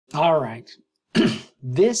All right.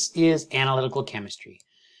 This is analytical chemistry.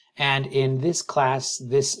 And in this class,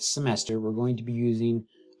 this semester, we're going to be using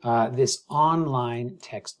this online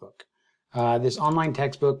textbook. This online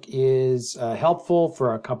textbook is helpful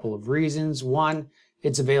for a couple of reasons. One,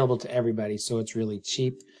 it's available to everybody, so it's really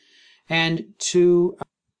cheap. And two,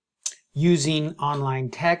 using online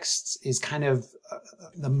texts is kind of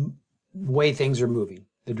the way things are moving,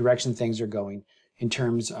 the direction things are going in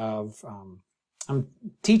terms of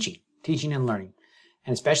teaching and learning,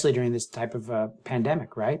 and especially during this type of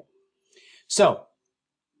pandemic, right? So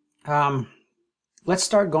let's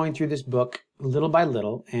start going through this book little by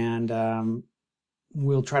little, and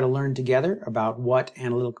we'll try to learn together about what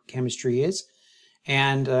analytical chemistry is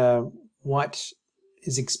and what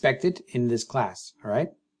is expected in this class, all right?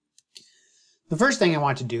 The first thing I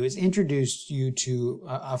want to do is introduce you to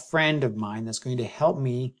a friend of mine that's going to help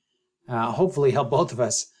me, hopefully help both of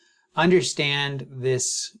us, understand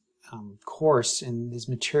this course and this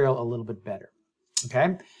material a little bit better,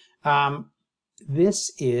 okay?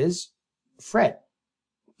 This is Fred,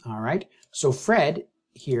 all right? So Fred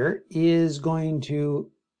here is going to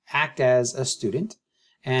act as a student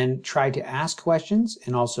and try to ask questions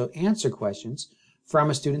and also answer questions from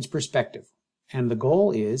a student's perspective. And the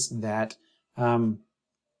goal is that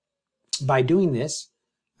by doing this,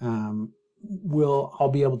 I'll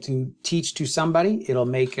be able to teach to somebody. It'll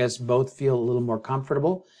make us both feel a little more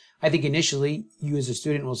comfortable. I think initially you as a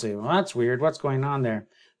student will say, well, that's weird. What's going on there?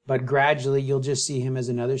 But gradually you'll just see him as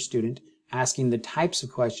another student asking the types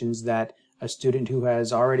of questions that a student who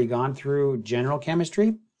has already gone through general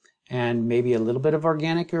chemistry and maybe a little bit of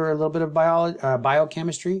organic or a little bit of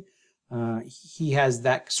biochemistry, he has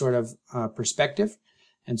that sort of perspective.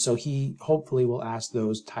 And so he hopefully will ask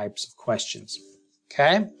those types of questions.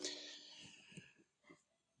 Okay?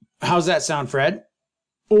 How's that sound, Fred?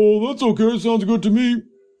 Oh, that's okay. Sounds good to me.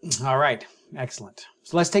 All right. Excellent.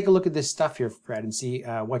 So let's take a look at this stuff here, Fred, and see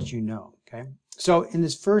what you know. Okay? So in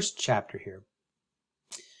this first chapter here,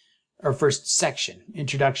 or first section,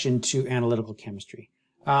 Introduction to Analytical Chemistry,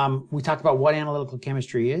 we talked about what analytical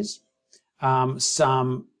chemistry is,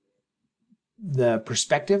 the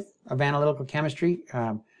perspective of analytical chemistry.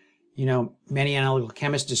 Many analytical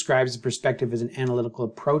chemists describe the perspective as an analytical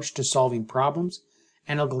approach to solving problems.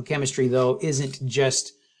 Analytical chemistry, though, isn't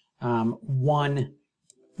just one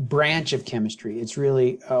branch of chemistry. It's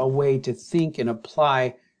really a way to think and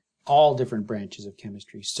apply all different branches of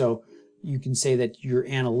chemistry. So you can say that you're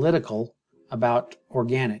analytical about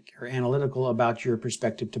organic or analytical about your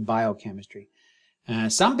perspective to biochemistry.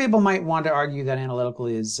 Some people might want to argue that analytical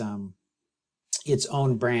is its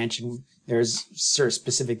own branch, and there's certain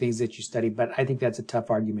specific things that you study, but I think that's a tough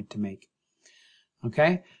argument to make.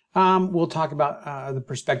 Okay? We'll talk about the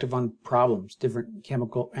perspective on problems, different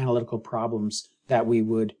chemical analytical problems that we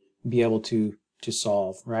would be able to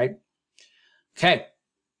solve, right? Okay.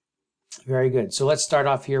 Very good. So let's start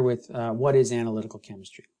off here with what is analytical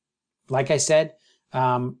chemistry. Like I said,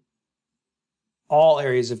 all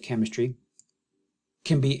areas of chemistry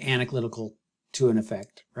can be analytical to an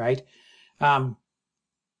effect, right?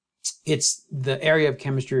 It's the area of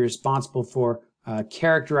chemistry responsible for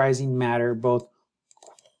characterizing matter both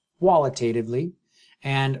qualitatively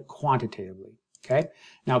and quantitatively, okay?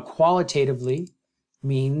 Now, qualitatively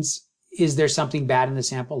means, is there something bad in the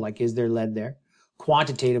sample? Like, is there lead there?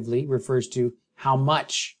 Quantitatively refers to how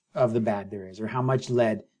much of the bad there is, or how much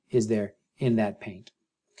lead is there in that paint,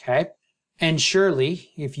 okay? And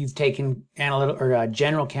surely, if you've taken analytical or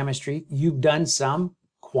general chemistry, you've done some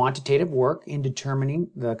quantitative work in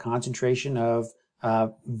determining the concentration of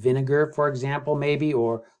vinegar, for example, maybe,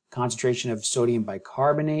 or concentration of sodium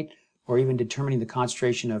bicarbonate, or even determining the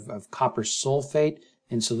concentration of copper sulfate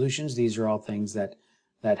in solutions. These are all things that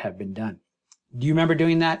have been done. Do you remember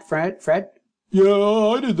doing that, Fred? Yeah,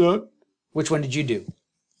 I did that. Which one did you do?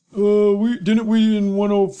 We in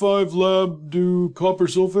 105 lab do copper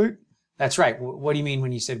sulfate? That's right. What do you mean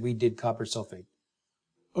when you said we did copper sulfate?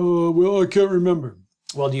 Well, I can't remember.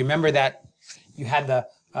 Well, do you remember that you had the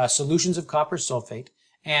solutions of copper sulfate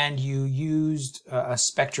and you used a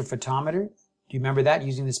spectrophotometer? Do you remember that,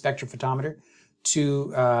 using the spectrophotometer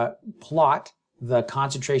to plot the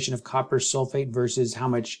concentration of copper sulfate versus how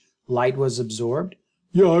much light was absorbed?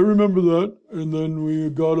 Yeah, I remember that. And then we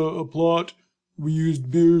got a plot. We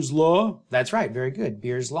used Beer's law. That's right. Very good.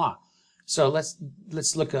 Beer's law. So let's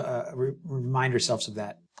look remind ourselves of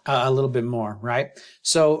that a little bit more, right?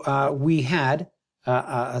 So we had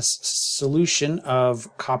a solution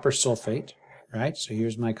of copper sulfate, right? So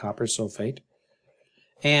here's my copper sulfate.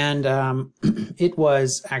 And it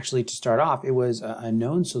was actually, to start off, it was a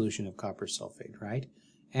known solution of copper sulfate, right?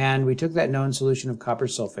 and we took that known solution of copper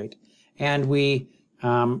sulfate, and we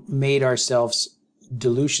made ourselves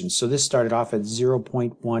dilutions. So this started off at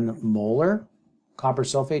 0.1 molar copper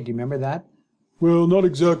sulfate. Do you remember that? Well, not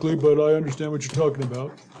exactly, but I understand what you're talking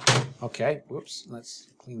about. Okay, whoops, let's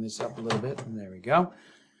clean this up a little bit, and there we go.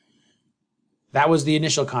 That was the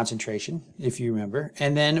initial concentration, if you remember.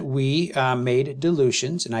 And then we made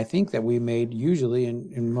dilutions, and I think that we made, usually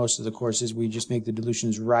in most of the courses, we just make the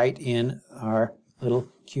dilutions right in our little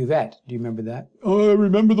cuvette. Do you remember that? I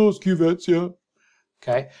remember those cuvettes, yeah.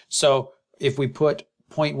 Okay, so if we put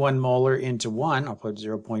 0.1 molar into 1, I'll put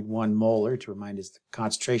 0.1 molar to remind us the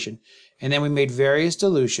concentration, and then we made various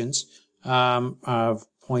dilutions of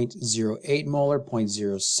 0.08 molar,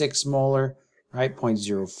 0.06 molar, right,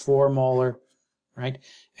 0.04 molar, right,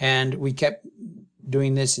 and we kept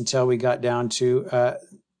doing this until we got down to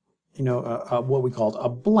what we called a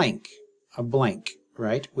blank,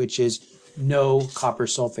 right, which is no copper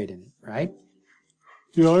sulfate in it, right?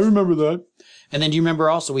 Yeah, I remember that. And then do you remember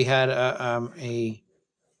also we had a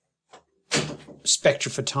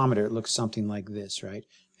spectrophotometer? It looks something like this, right?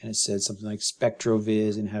 And it said something like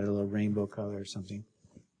SpectroVis and had a little rainbow color or something.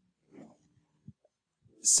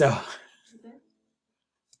 So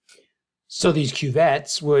these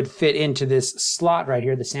cuvettes would fit into this slot right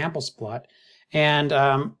here, the sample slot, and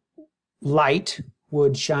light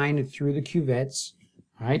would shine through the cuvettes,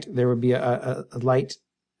 right? There would be a light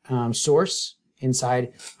source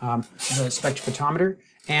inside the spectrophotometer,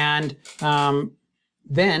 and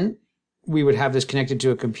then we would have this connected to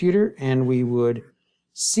a computer, and we would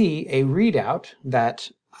see a readout that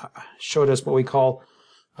showed us what we call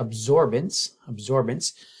absorbance,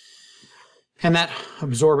 and that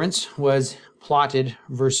absorbance was plotted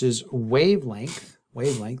versus wavelength,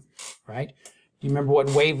 right? Do you remember what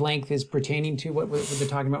wavelength is pertaining to? What they're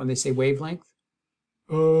talking about when they say wavelength?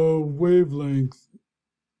 Wavelength.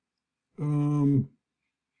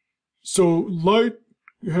 So light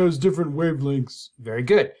has different wavelengths. Very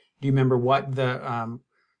good. Do you remember what the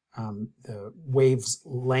wave's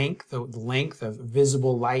length, the length of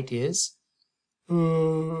visible light is?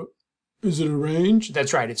 Is it a range?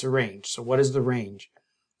 That's right, it's a range. So what is the range?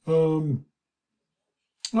 I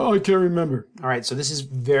can't remember. All right, so this is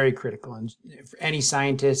very critical. And for any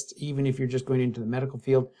scientist, even if you're just going into the medical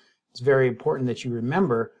field, it's very important that you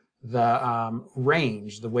remember the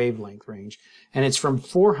range, the wavelength range. And it's from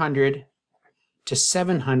 400 to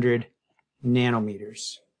 700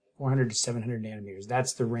 nanometers. 400 to 700 nanometers.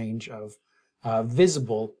 That's the range of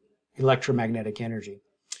visible electromagnetic energy.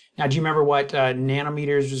 Now, do you remember what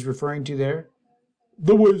nanometers was referring to there?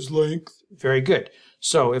 The wavelength. Very good.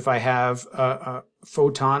 So if I have a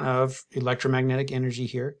photon of electromagnetic energy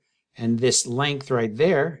here, and this length right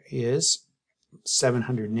there is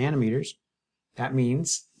 700 nanometers, that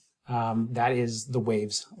means that is the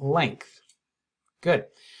wave's length. Good.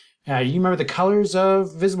 Do you remember the colors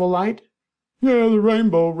of visible light? Yeah, the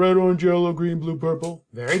rainbow, red, orange, yellow, green, blue, purple.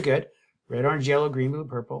 Very good. Red, orange, yellow, green, blue,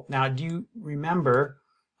 purple. Now, do you remember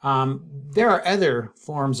there are other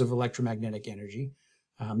forms of electromagnetic energy,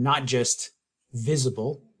 not just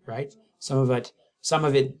visible, right? Some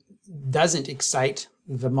of it doesn't excite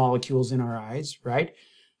the molecules in our eyes, right?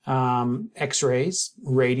 X-rays,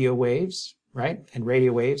 radio waves, right? And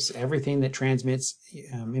radio waves, everything that transmits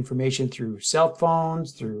information through cell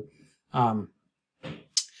phones, through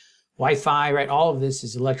Wi-Fi, right? All of this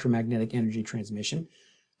is electromagnetic energy transmission.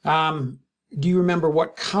 Do you remember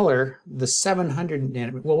what color the 700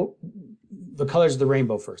 nanometer, well, the colors of the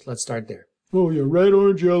rainbow first. Let's start there. Oh, yeah, red,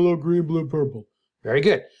 orange, yellow, green, blue, purple. Very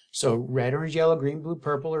good. So red, orange, yellow, green, blue,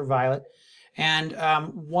 purple, or violet. And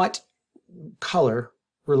what color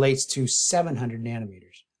relates to 700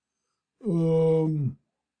 nanometers?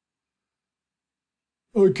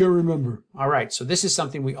 I can't remember. All right. So this is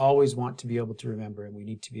something we always want to be able to remember, and we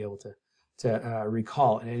need to be able to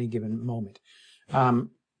recall at any given moment.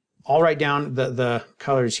 I'll write down the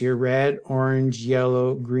colors here: red, orange,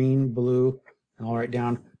 yellow, green, blue, and I'll write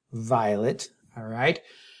down violet. All right.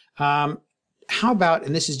 How about,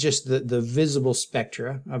 and this is just the visible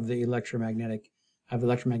spectra of the electromagnetic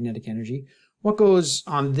energy. What goes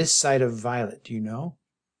on this side of violet? Do you know?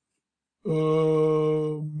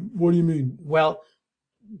 What do you mean? Well,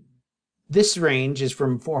 this range is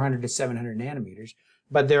from 400 to 700 nanometers,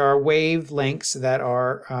 but there are wavelengths that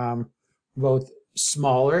are both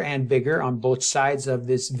smaller and bigger on both sides of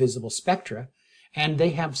this visible spectra, and they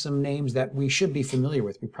have some names that we should be familiar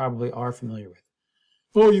with. We probably are familiar with.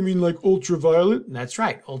 Oh, you mean like ultraviolet? That's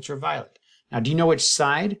right, ultraviolet. Now, do you know which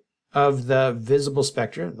side of the visible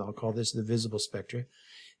spectra, I'll call this the visible spectra,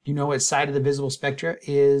 do you know what side of the visible spectra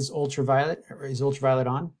is ultraviolet, or is ultraviolet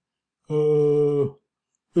on?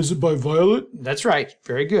 Is it by violet? That's right.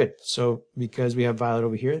 Very good. So because we have violet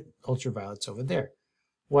over here, ultraviolet's over there.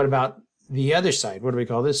 What about the other side? What do we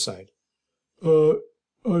call this side? I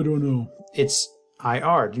don't know. It's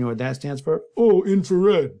IR. Do you know what that stands for? Oh,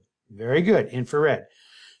 infrared. Very good. Infrared.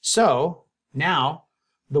 So now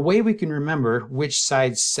the way we can remember which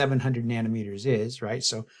side 700 nanometers is, right?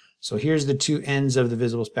 So here's the two ends of the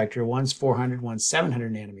visible spectrum. One's 400, one's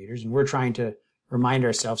 700 nanometers. And we're trying to remind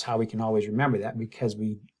ourselves how we can always remember that because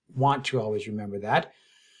we want to always remember that.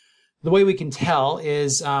 The way we can tell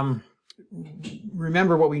is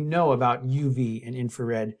remember what we know about UV and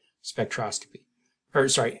infrared spectroscopy, or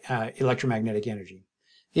sorry, electromagnetic energy.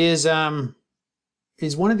 Is one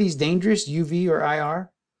of these dangerous, UV or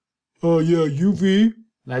IR? Yeah, UV.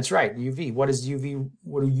 That's right, UV. What do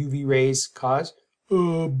UV rays cause?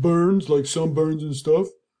 Burns, like sunburns and stuff.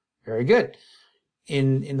 Very good.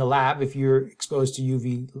 In the lab, if you're exposed to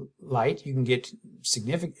UV light, you can get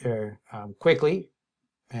quickly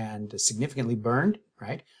and significantly burned,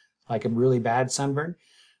 right? Like a really bad sunburn.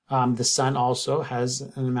 The sun also has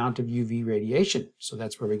an amount of UV radiation, so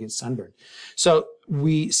that's where we get sunburn. So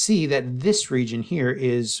we see that this region here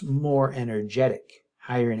is more energetic,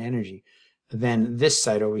 higher in energy than this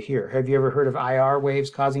side over here. Have you ever heard of IR waves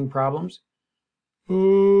causing problems? I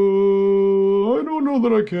don't know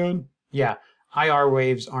that I can. Yeah, IR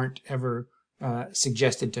waves aren't ever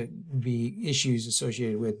suggested to be issues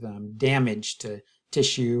associated with damage to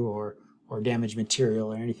tissue or damaged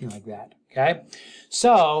material or anything like that. Okay,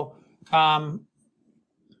 so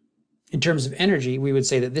in terms of energy, we would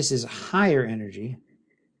say that this is higher energy,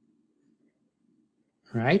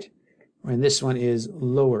 right? And this one is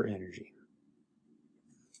lower energy.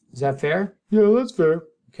 Is that fair? Yeah, that's fair.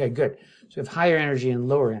 Okay, good. So we have higher energy and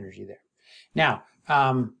lower energy there. Now,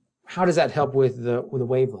 how does that help with the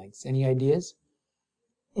wavelengths? Any ideas?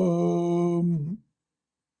 I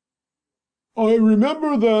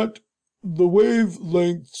remember that the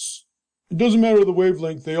wavelengths, it doesn't matter the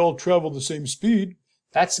wavelength, they all travel the same speed.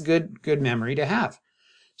 That's a good memory to have.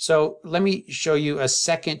 So let me show you a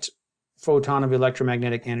second photon of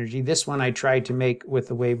electromagnetic energy. This one I tried to make with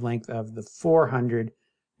the wavelength of the 400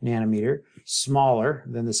 nanometer, smaller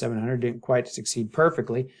than the 700, didn't quite succeed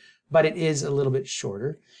perfectly, but it is a little bit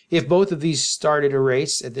shorter. If both of these started a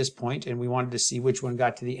race at this point and we wanted to see which one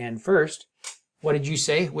got to the end first, what did you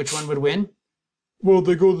say? Which one would win? Well,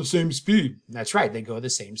 they go the same speed. That's right, they go the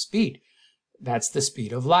same speed. That's the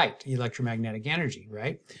speed of light, electromagnetic energy,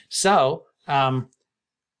 right? So,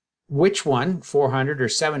 which one, 400 or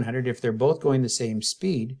 700, if they're both going the same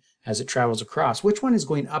speed as it travels across, which one is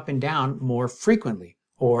going up and down more frequently?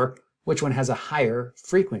 Or which one has a higher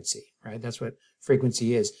frequency, right? That's what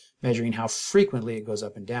frequency is, measuring how frequently it goes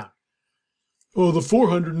up and down. Oh, the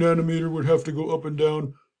 400 nanometer would have to go up and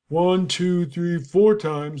down 1, 2, 3, 4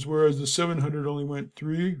 times, whereas the 700 only went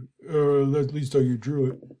 3, or at least how you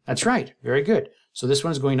drew it. That's right. Very good. So this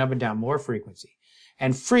one is going up and down more frequency.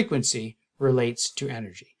 And frequency relates to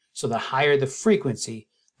energy. So the higher the frequency,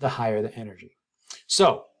 the higher the energy.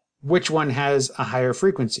 So which one has a higher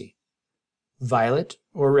frequency? Violet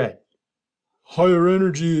or red? Higher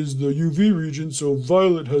energy is the UV region, so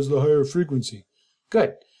violet has the higher frequency.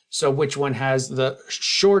 Good. So which one has the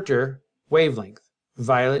shorter wavelength?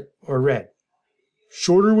 Violet or red?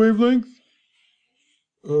 Shorter wavelength?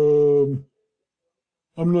 I'm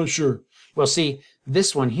not sure. Well, see,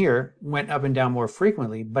 this one here went up and down more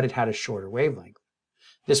frequently, but it had a shorter wavelength.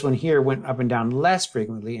 This one here went up and down less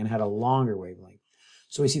frequently and had a longer wavelength.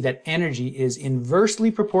 So we see that energy is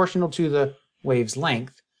inversely proportional to the wave's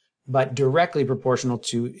length, but directly proportional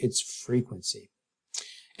to its frequency.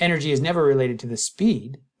 Energy is never related to the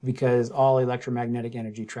speed because all electromagnetic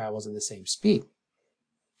energy travels at the same speed.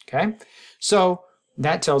 Okay, so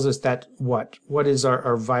that tells us that what is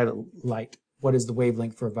our violet light? What is the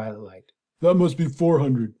wavelength for violet light? That must be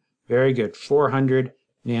 400. Very good, 400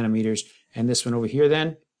 nanometers. And this one over here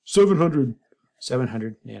then? 700.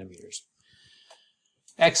 700 nanometers.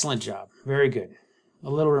 Excellent job, very good. A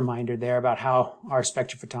little reminder there about how our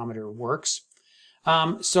spectrophotometer works.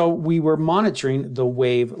 So we were monitoring the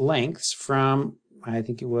wavelengths from, I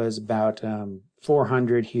think it was about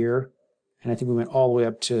 400 here, and I think we went all the way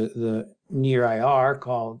up to the near IR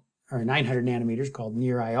called, or 900 nanometers called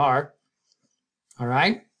near IR. All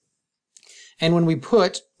right. And when we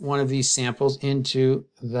put one of these samples into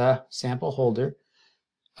the sample holder,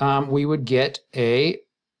 we would get a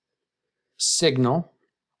signal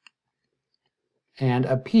and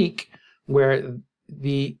a peak where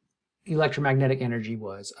the electromagnetic energy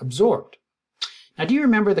was absorbed. Now, do you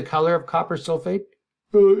remember the color of copper sulfate?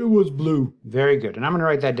 It was blue. Very good. And I'm going to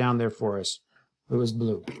write that down there for us. It was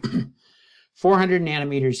blue. 400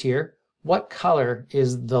 nanometers here. What color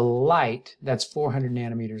is the light that's 400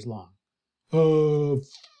 nanometers long?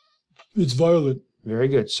 It's violet. Very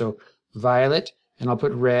good. So violet, and I'll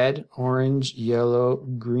put red, orange, yellow,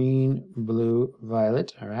 green, blue,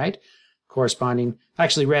 violet. All right. Corresponding,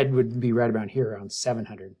 actually red would be right around here, around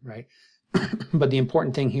 700, right? But the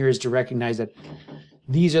important thing here is to recognize that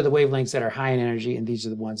these are the wavelengths that are high in energy, and these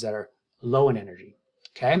are the ones that are low in energy.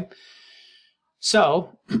 Okay.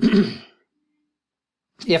 So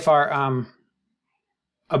if our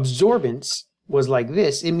absorbance was like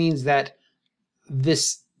this, it means that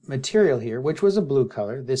this material here, which was a blue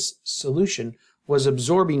color, this solution was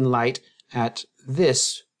absorbing light at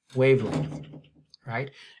this wavelength, right?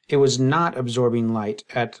 It was not absorbing light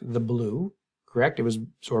at the blue, correct? It was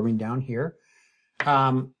absorbing down here.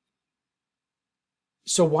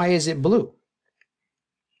 So why is it blue?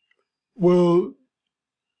 Well,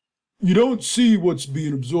 you don't see what's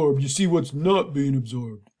being absorbed. You see what's not being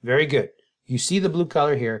absorbed. Very good. You see the blue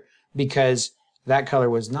color here because that color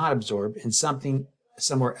was not absorbed and something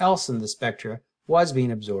somewhere else in the spectra was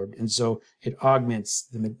being absorbed. And so it augments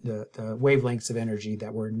the wavelengths of energy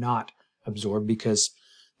that were not absorbed because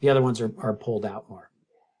the other ones are pulled out more.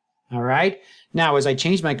 All right. Now, as I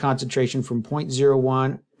change my concentration from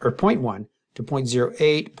 0.01 or 0.1 to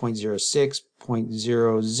 0.08, 0.06,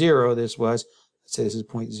 0.00, this was, let's say this is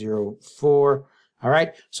 0.04. All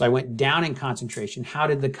right. So I went down in concentration. How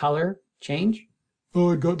did the color change? Oh,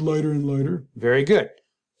 it got lighter and lighter. Very good.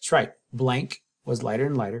 That's right. Blank was lighter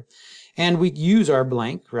and lighter. And we use our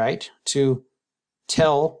blank, right, to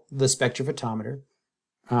tell the spectrophotometer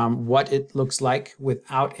what it looks like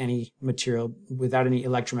without any material, without any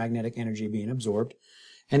electromagnetic energy being absorbed.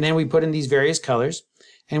 And then we put in these various colors.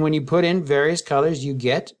 And when you put in various colors, you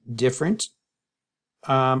get different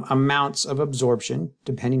amounts of absorption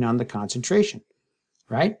depending on the concentration,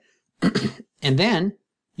 right? And then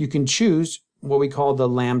you can choose what we call the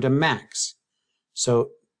lambda max.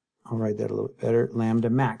 So I'll write that a little bit better, lambda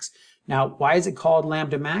max. Now, why is it called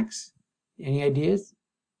lambda max? Any ideas?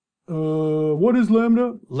 What is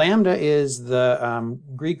lambda? Lambda is the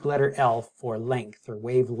Greek letter L for length or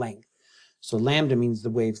wavelength. So lambda means the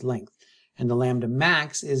wave's length. And the lambda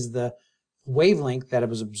max is the wavelength that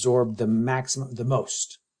was absorbed the maximum, the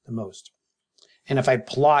most. And if I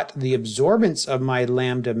plot the absorbance of my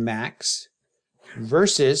lambda max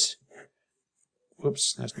versus,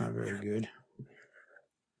 whoops, that's not very good,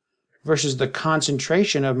 versus the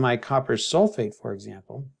concentration of my copper sulfate, for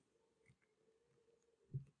example,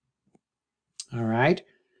 all right,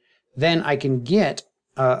 then I can get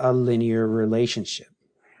a linear relationship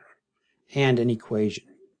and an equation,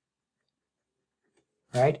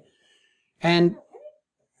 right? And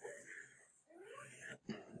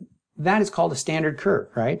that is called a standard curve,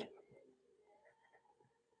 right?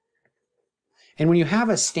 And when you have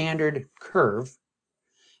a standard curve,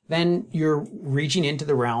 then you're reaching into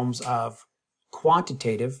the realms of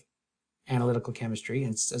quantitative analytical chemistry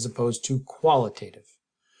as opposed to qualitative,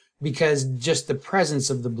 because just the presence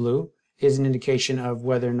of the blue is an indication of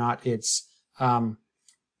whether or not it's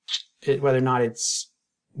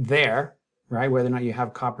there, right? Whether or not you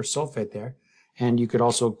have copper sulfate there, and you could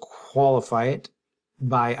also qualify it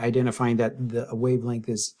by identifying that the wavelength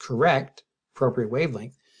is correct, appropriate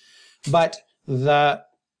wavelength. But the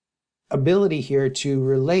ability here to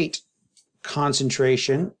relate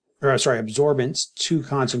absorbance to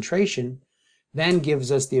concentration then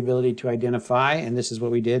gives us the ability to identify, and this is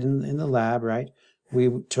what we did in the lab, right? We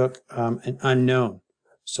took an unknown.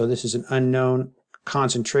 So this is an unknown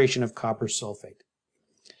concentration of copper sulfate.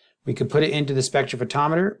 We could put it into the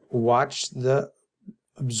spectrophotometer, watch the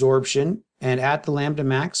absorption, and at the lambda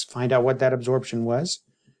max, find out what that absorption was,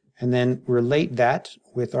 and then relate that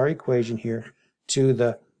with our equation here to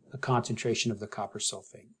the concentration of the copper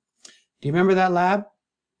sulfate. Do you remember that lab?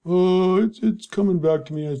 It's coming back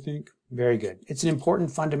to me, I think. Very good. It's an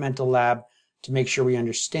important fundamental lab to make sure we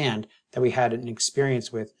understand that we had an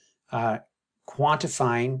experience with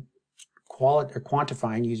quantifying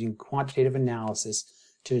using quantitative analysis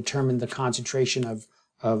to determine the concentration of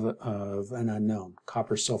an unknown,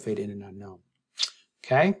 copper sulfate in an unknown.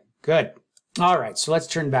 Okay, good. All right, so let's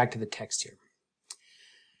turn back to the text here.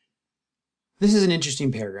 This is an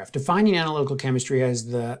interesting paragraph. Defining analytical chemistry as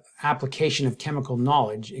the application of chemical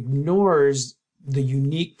knowledge ignores the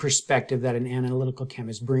unique perspective that an analytical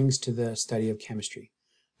chemist brings to the study of chemistry.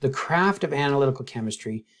 The craft of analytical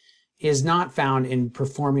chemistry is not found in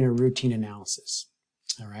performing a routine analysis.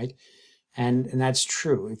 All right, and that's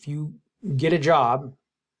true. If you get a job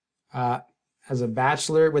as a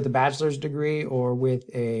bachelor with a bachelor's degree or with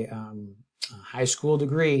a high school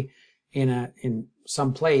degree in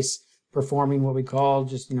some place performing what we call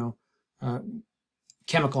just,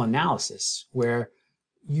 chemical analysis, where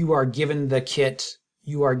you are given the kit,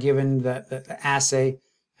 you are given the assay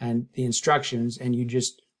and the instructions, and you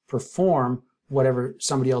just perform whatever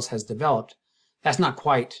somebody else has developed. That's not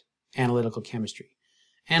quite analytical chemistry.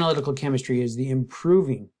 Analytical chemistry is the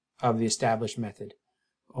improving of the established method,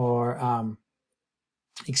 or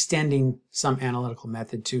extending some analytical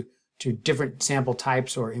method to different sample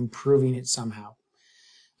types, or improving it somehow.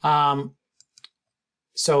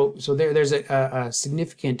 So there's a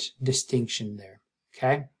significant distinction there.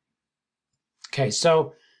 Okay,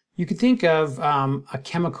 so you could think of a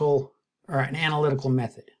chemical or an analytical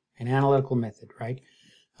method, right?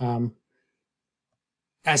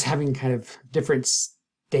 As having kind of different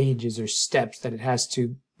stages or steps that it has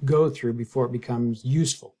to go through before it becomes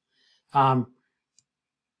useful. The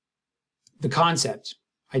concept,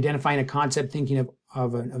 identifying a concept, thinking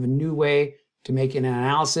of a new way to make an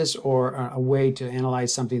analysis, or a way to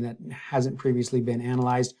analyze something that hasn't previously been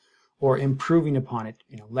analyzed, or improving upon it,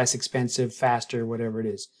 less expensive, faster, whatever it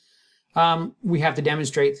is. We have to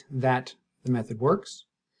demonstrate that the method works.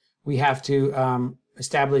 We have to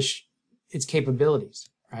establish its capabilities,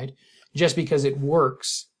 right? Just because it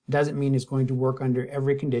works doesn't mean it's going to work under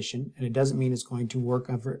every condition, and it doesn't mean it's going to work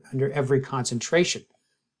under every concentration,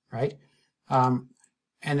 right? And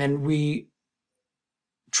then we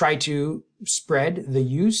try to spread the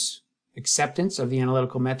use, acceptance of the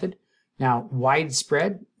analytical method. Now,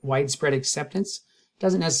 widespread acceptance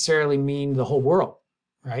doesn't necessarily mean the whole world,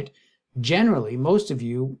 right? Generally, most of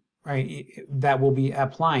you, right, that will be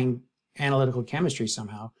applying analytical chemistry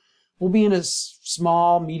somehow, will be in a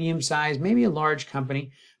small, medium-sized, maybe a large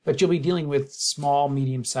company, but you'll be dealing with small,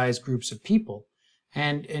 medium-sized groups of people.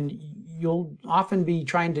 And you'll often be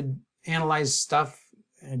trying to analyze stuff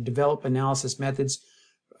and develop analysis methods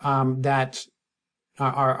that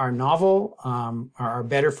are novel, are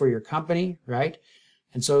better for your company, right?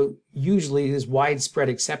 And so usually this widespread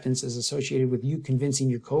acceptance is associated with you convincing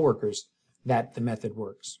your coworkers that the method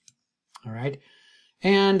works, all right?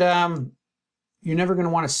 And you're never going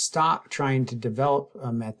to want to stop trying to develop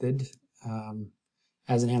a method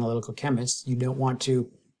as an analytical chemist. You don't want to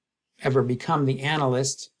ever become the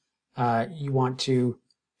analyst. You want to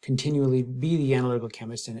continually be the analytical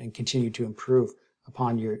chemist and continue to improve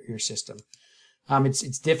upon your system.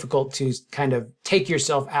 It's difficult to kind of take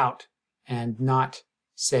yourself out and not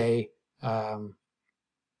say,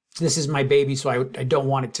 this is my baby, so I don't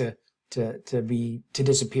want it to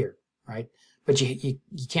disappear, right? But you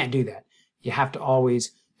can't do that. You have to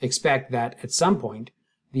always expect that at some point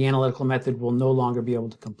the analytical method will no longer be able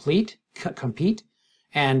to compete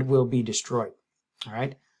and will be destroyed. All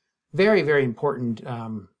right, very, very important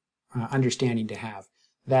understanding to have,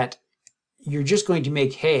 that you're just going to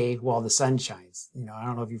make hay while the sun shines. I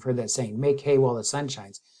don't know if you've heard that saying, make hay while the sun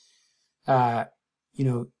shines.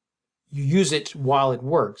 You use it while it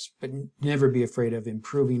works, but never be afraid of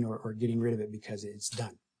improving or getting rid of it because it's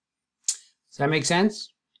done. Does that make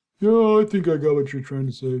sense? Yeah, I think I got what you're trying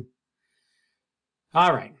to say.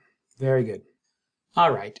 All right, very good.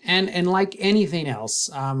 All right, and like anything else,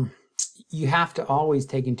 you have to always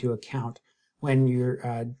take into account when you're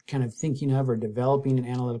kind of thinking of or developing an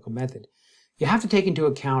analytical method. You have to take into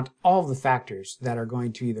account all of the factors that are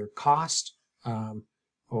going to either cost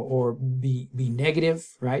or be negative,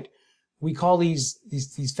 right? We call these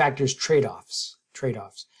factors trade-offs,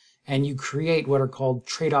 and you create what are called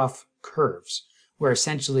trade-off curves, where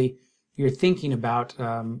essentially you're thinking about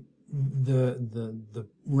the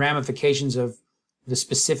ramifications of the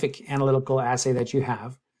specific analytical assay that you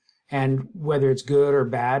have, and whether it's good or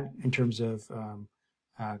bad in terms of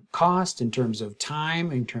cost, in terms of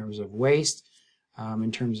time, in terms of waste,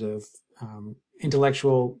 in terms of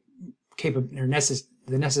intellectual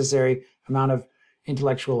the necessary amount of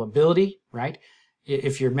intellectual ability, right?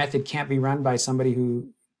 If your method can't be run by somebody who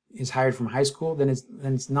is hired from high school, then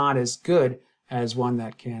it's not as good as one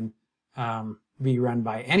that can be run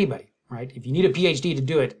by anybody, right? If you need a PhD to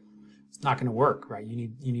do it, it's not going to work, right? You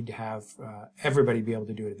need to have everybody be able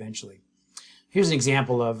to do it eventually. Here's an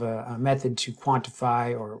example of a method to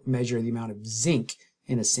quantify or measure the amount of zinc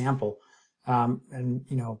in a sample.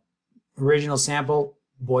 Original sample,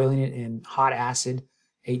 boiling it in hot acid,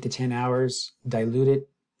 8 to 10 hours, dilute it,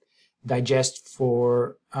 digest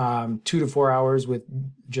for 2 to 4 hours with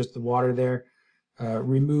just the water there,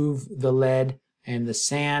 remove the lead and the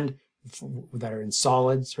sand that are in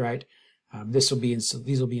solids, right? These will be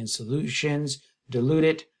in solutions, dilute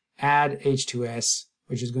it, add H2S,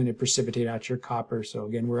 which is going to precipitate out your copper. So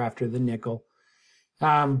again, we're after the nickel.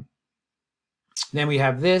 Then we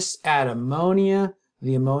have this, add ammonia.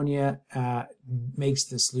 The ammonia makes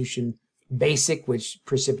the solution basic, which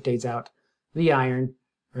precipitates out the iron,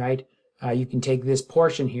 right? You can take this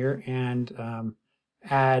portion here and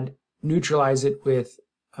neutralize it with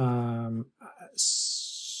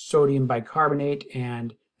sodium bicarbonate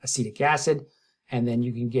and acetic acid, and then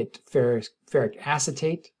you can get ferric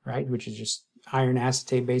acetate, right, which is just iron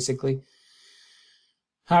acetate basically.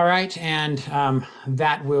 All right, and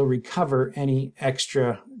that will recover any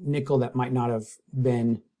extra nickel that might not have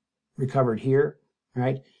been recovered here,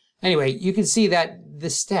 right? Anyway, you can see that the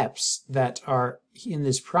steps that are in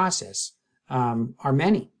this process are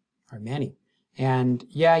many. And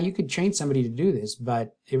yeah, you could train somebody to do this,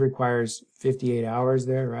 but it requires 58 hours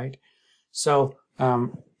there, right? So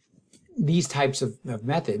these types of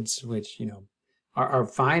methods, which, you know, are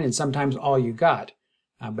fine and sometimes all you got,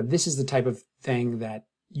 but this is the type of thing that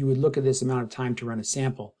you would look at this amount of time to run a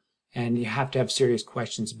sample, and you have to have serious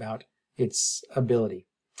questions about its ability.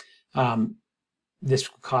 This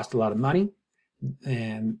cost a lot of money,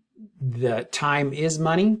 and the time is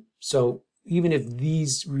money. So even if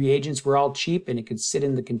these reagents were all cheap and it could sit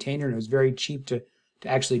in the container and it was very cheap to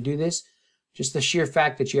actually do this, just the sheer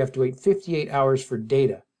fact that you have to wait 58 hours for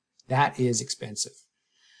data, that is expensive.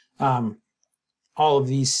 All of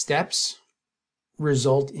these steps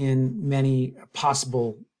result in many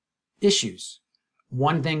possible issues.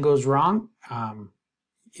 One thing goes wrong,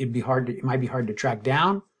 it might be hard to track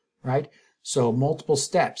down, right? So multiple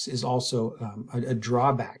steps is also a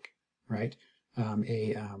drawback, right?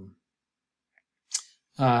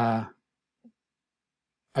 A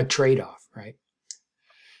trade-off, right?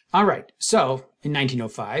 All right, so in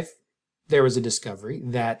 1905, there was a discovery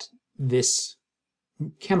that this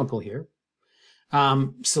chemical here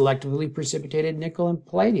selectively precipitated nickel and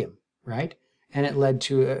palladium, right? And it led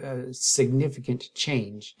to a significant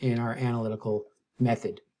change in our analytical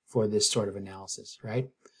method for this sort of analysis, right?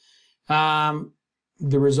 The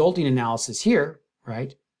resulting analysis here,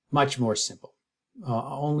 right, much more simple.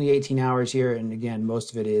 Only 18 hours here, and again,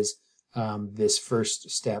 most of it is this first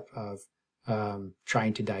step of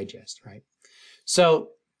trying to digest, right? So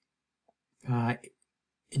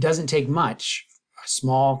it doesn't take much, a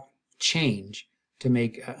small change, to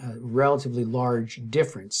make a relatively large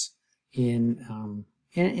difference in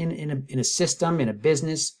a system, in a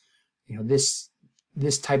business. You know, this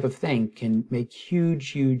type of thing can make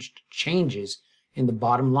huge changes in the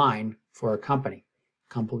bottom line for a company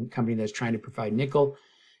that's trying to provide nickel,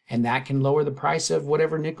 and that can lower the price of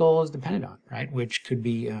whatever nickel is dependent on, right? Which could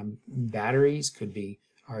be batteries, could be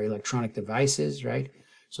our electronic devices, right?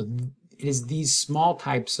 So it is these small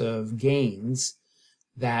types of gains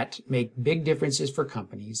that make big differences for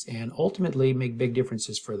companies and ultimately make big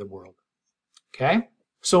differences for the world. Okay?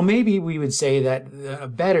 So maybe we would say that a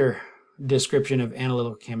better description of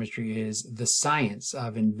analytical chemistry is the science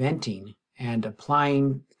of inventing and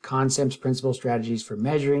applying concepts, principles, strategies for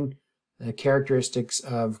measuring the characteristics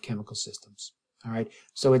of chemical systems. All right?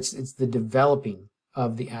 So it's the developing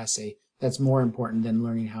of the assay that's more important than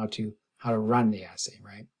learning how to run the assay,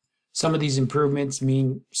 right? Some of these improvements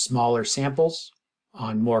mean smaller samples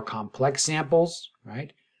on more complex samples,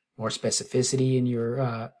 right? More specificity in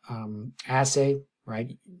your assay,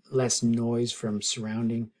 right? Less noise from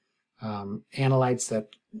surrounding analytes that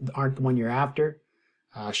aren't the one you're after.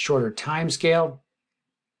 Shorter time scale,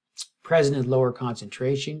 present at lower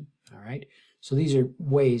concentration, all right? So these are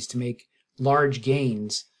ways to make large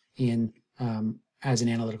gains in as an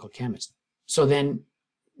analytical chemist. So then,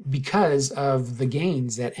 because of the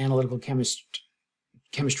gains that analytical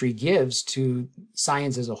chemistry gives to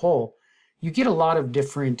science as a whole, you get a lot of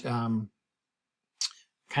different kind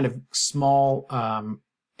of small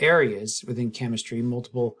areas within chemistry,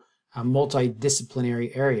 multiple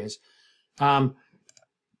multidisciplinary areas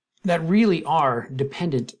that really are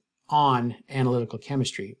dependent on analytical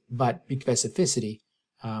chemistry, but because specificity,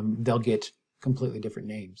 they'll get completely different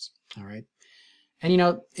names. All right, and you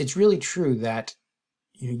know, it's really true that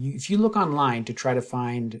if you look online to try to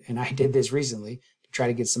find, and I did this recently to try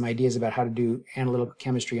to get some ideas about how to do analytical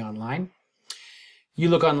chemistry online. You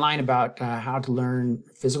look online about how to learn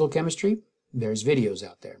physical chemistry, there's videos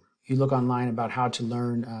out there. You look online about how to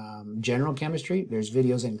learn general chemistry, there's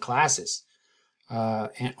videos and classes.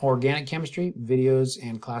 And organic chemistry, videos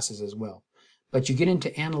and classes as well. But you get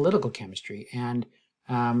into analytical chemistry and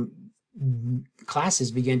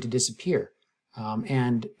classes begin to disappear.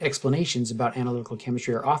 And explanations about analytical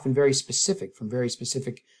chemistry are often very specific, from very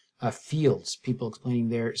specific fields, people explaining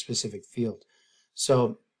their specific field.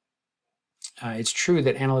 So it's true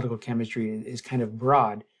that analytical chemistry is kind of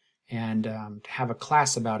broad, and to have a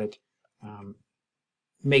class about it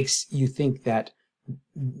makes you think that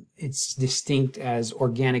it's distinct as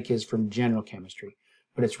organic is from general chemistry.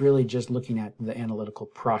 but it's really just looking at the analytical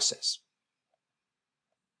process.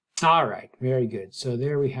 All right, very good. So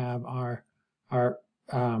there we have our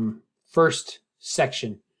first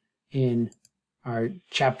section in our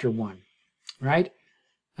chapter 1, right?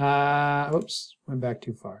 Oops, went back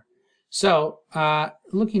too far. So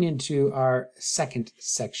looking into our second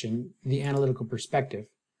section, the analytical perspective,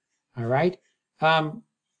 all right? Having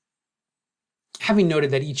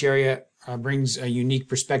noted that each area brings a unique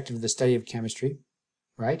perspective to the study of chemistry,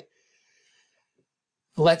 right?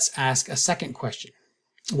 Let's ask a second question.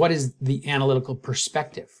 What is the analytical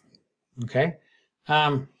perspective? Okay.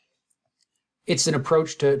 It's an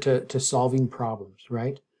approach to solving problems,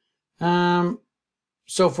 right?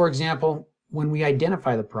 So for example, when we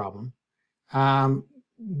identify the problem,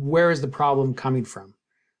 where is the problem coming from?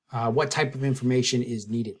 What type of information is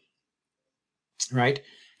needed, right?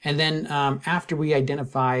 And then after we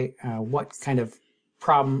identify what kind of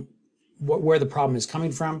problem, where the problem is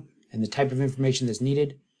coming from and the type of information that's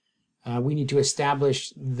needed, we need to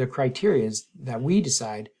establish the criteria that we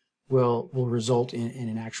decide will result in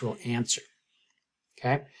an actual answer,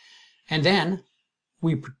 okay? And then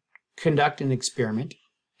we conduct an experiment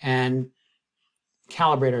and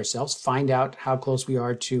calibrate ourselves, find out how close we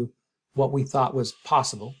are to what we thought was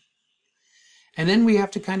possible. And then we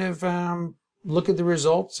have to kind of look at the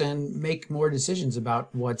results and make more decisions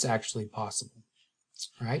about what's actually possible,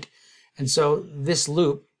 right? And so this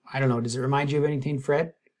loop, I don't know, does it remind you of anything,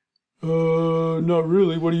 Fred? Not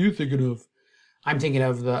really. What are you thinking of? I'm thinking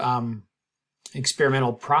of the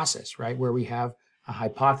experimental process, right? Where we have a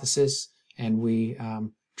hypothesis and we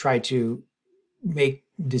try to make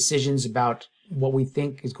decisions about what we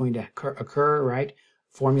think is going to occur, right?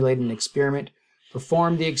 Formulate an experiment,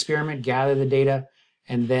 perform the experiment, gather the data,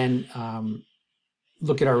 and then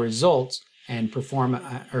look at our results and perform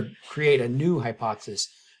or create a new hypothesis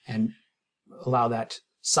and allow that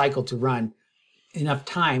cycle to run enough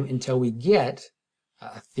time until we get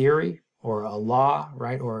a theory or a law,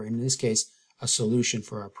 right? Or in this case, a solution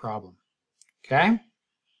for our problem, okay?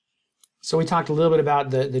 So we talked a little bit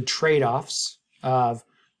about the trade-offs of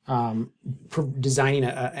designing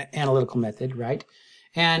an analytical method, right?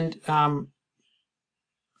 And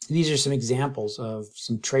these are some examples of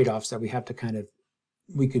some trade-offs that we have to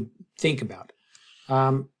we could think about.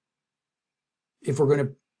 If we're going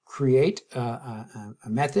to create a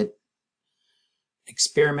method,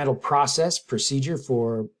 experimental process, procedure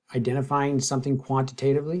for identifying something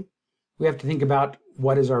quantitatively, we have to think about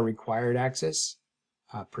what is our required access,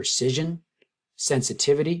 precision,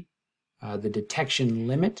 sensitivity, the detection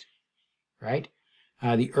limit, right?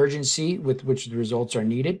 The urgency with which the results are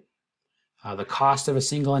needed, the cost of a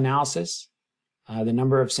single analysis, the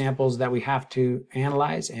number of samples that we have to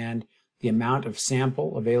analyze, and the amount of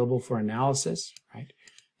sample available for analysis, right?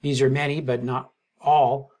 These are many, but not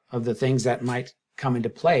all of the things that might come into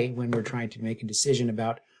play when we're trying to make a decision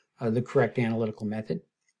about the correct analytical method,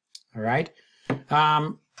 all right?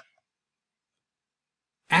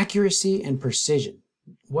 Accuracy and precision.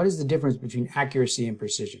 What is the difference between accuracy and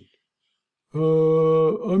precision?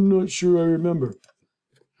 I'm not sure I remember.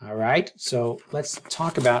 All right, so let's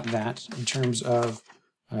talk about that in terms of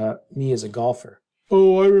me as a golfer.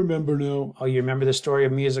 Oh, I remember now. Oh, you remember the story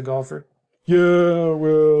of me as a golfer? Yeah,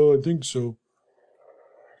 well, I think so.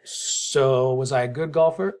 So, was I a good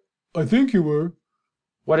golfer? I think you were.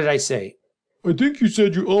 What did I say? I think you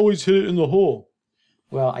said you always hit it in the hole.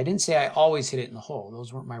 Well, I didn't say I always hit it in the hole.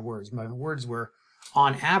 Those weren't my words. My words were,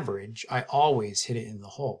 on average, I always hit it in the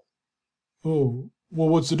hole. Oh, well,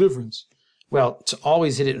 what's the difference? Well, to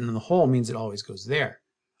always hit it in the hole means it always goes there.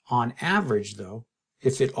 On average, though,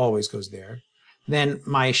 if it always goes there, then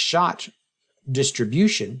my shot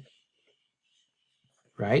distribution,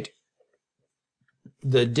 right?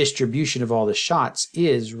 The distribution of all the shots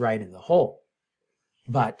is right in the hole.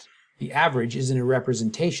 But the average isn't a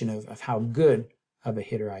representation of how good of a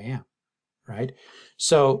hitter I am, right?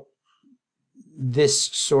 So this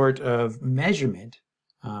sort of measurement,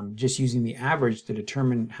 just using the average to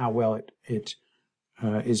determine how well it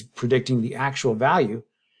is predicting the actual value,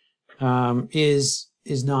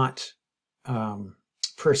 is not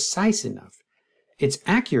precise enough. It's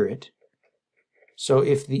accurate. So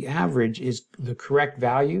if the average is the correct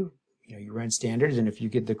value, you run standards, and if you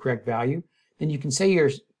get the correct value, then you can say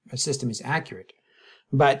your system is accurate.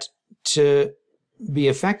 But to be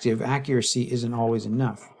effective, accuracy isn't always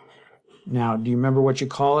enough. Now, do you remember what you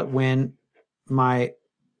call it when my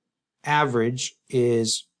average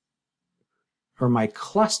is, or my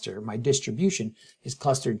cluster, my distribution is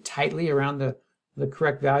clustered tightly around the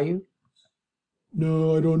correct value?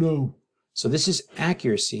 No, I don't know. So this is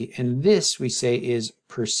accuracy, and this we say is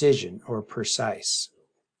precision or precise.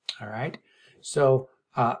 All right. So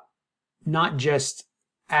not just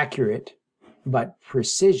accurate, but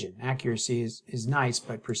precision. Accuracy is nice,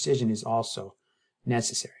 but precision is also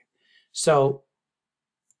necessary. So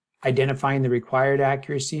identifying the required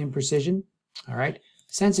accuracy and precision. All right.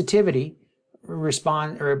 Sensitivity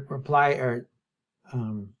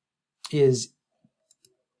is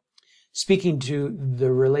speaking to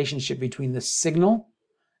the relationship between the signal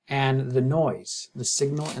and the noise, the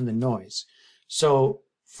signal and the noise. So,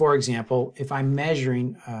 for example, if I'm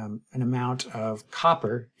measuring an amount of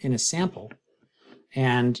copper in a sample,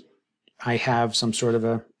 and I have some sort of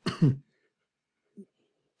a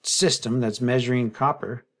system that's measuring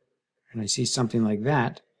copper, and I see something like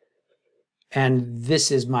that, and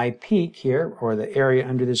this is my peak here, or the area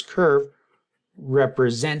under this curve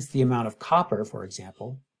represents the amount of copper, for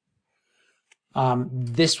example.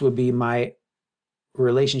 This would be my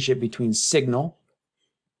relationship between signal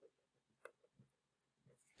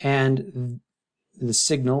and the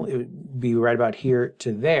signal. It would be right about here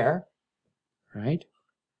to there, right?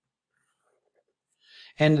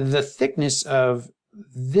 And the thickness of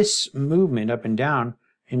this movement up and down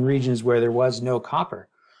in regions where there was no copper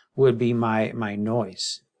would be my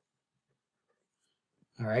noise.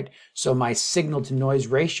 All right, so my signal to noise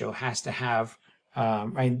ratio has to have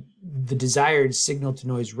the desired signal to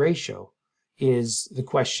noise ratio is the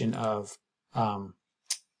question of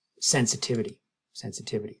sensitivity.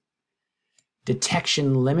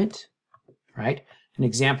 Detection limit, right? An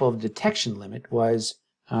example of detection limit was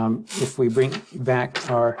if we bring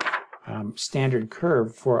back our standard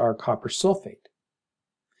curve for our copper sulfate.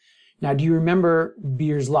 Now, do you remember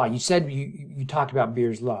Beer's law? You said you talked about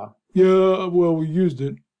Beer's law. Yeah, well, we used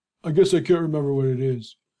it. I guess I can't remember what it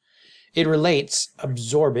is. It relates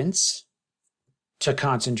absorbance to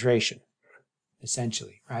concentration,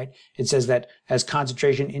 essentially, right? It says that as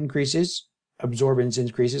concentration increases, absorbance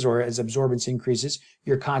increases, or as absorbance increases,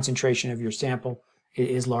 your concentration of your sample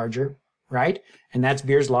is larger, right? And that's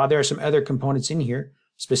Beer's law. There are some other components in here,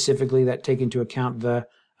 specifically that take into account the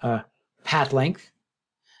path length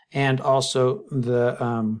and also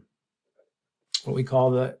the what we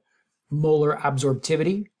call the molar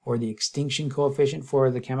absorptivity, or the extinction coefficient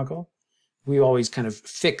for the chemical. We always kind of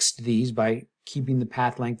fixed these by keeping the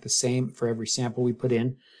path length the same for every sample we put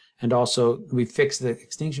in. And also we fix the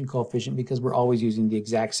extinction coefficient because we're always using the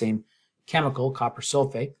exact same chemical, copper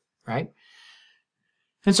sulfate, right?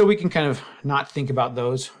 And so we can kind of not think about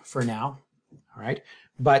those for now, all right?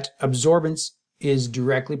 But absorbance is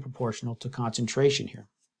directly proportional to concentration here.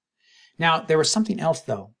 Now, there was something else,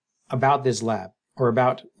 though, about this lab, or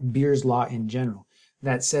about Beer's law in general,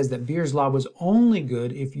 that says that Beer's law was only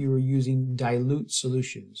good if you were using dilute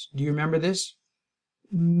solutions. Do you remember this?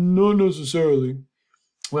 Not necessarily.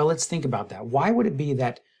 Well, let's think about that. Why would it be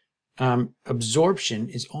that absorption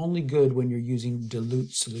is only good when you're using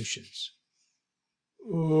dilute solutions?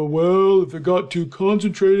 Well, if it got too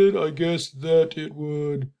concentrated, I guess that it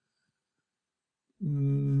would... I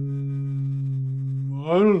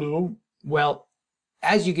don't know. Well,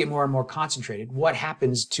 as you get more and more concentrated, what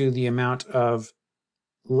happens to the amount of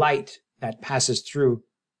light that passes through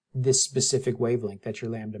this specific wavelength, that's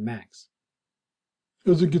your lambda max?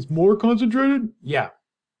 As it gets more concentrated? Yeah.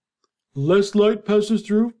 Less light passes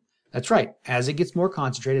through? That's right. As it gets more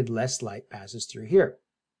concentrated, less light passes through here.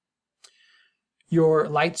 Your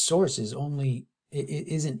light source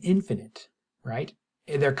isn't infinite, right?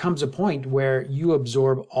 There comes a point where you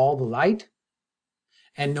absorb all the light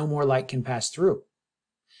and no more light can pass through.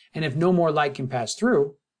 And if no more light can pass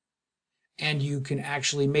through, and you can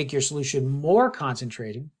actually make your solution more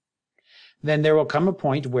concentrated, then there will come a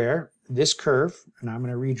point where this curve, and I'm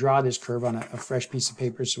going to redraw this curve on a fresh piece of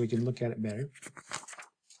paper so we can look at it better.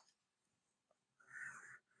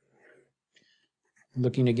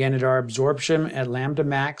 Looking again at our absorption at lambda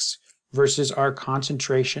max versus our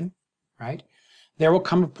concentration, right? There will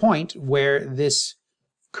come a point where this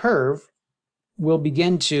curve will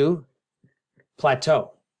begin to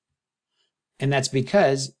plateau. And that's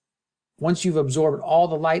because once you've absorbed all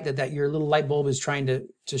the light that your little light bulb is trying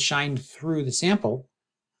to shine through the sample,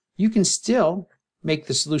 you can still make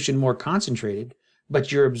the solution more concentrated,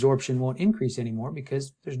 but your absorption won't increase anymore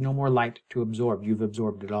because there's no more light to absorb. You've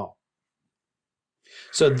absorbed it all.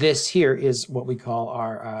 So this here is what we call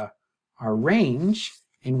our range,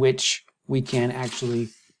 in which we can actually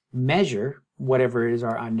measure whatever it is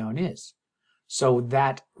our unknown is. So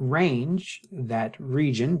that range, that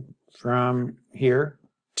region from here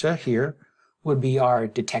to here, would be our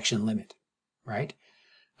detection limit, right?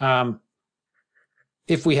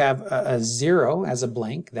 If we have a 0 as a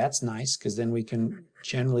blank, that's nice, because then we can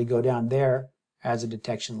generally go down there as a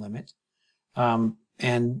detection limit. And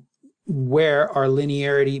And where our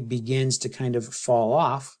linearity begins to kind of fall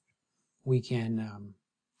off, we can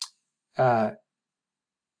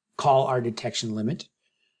call our detection limit.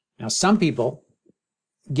 Now, some people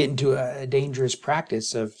get into a dangerous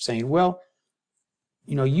practice of saying, well,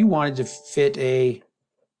 you know, you wanted to fit a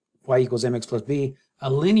y equals mx plus b,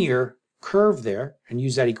 a linear curve there, and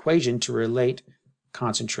use that equation to relate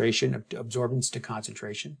concentration, absorbance to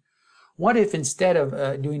concentration. What if instead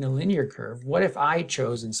of doing a linear curve, what if I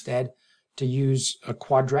chose instead to use a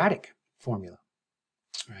quadratic formula,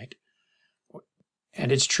 right?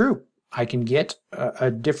 And it's true. I can get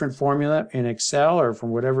a different formula in Excel or from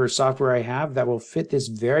whatever software I have that will fit this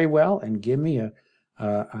very well and give me a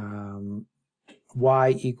y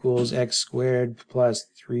equals x squared plus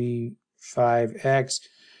 5x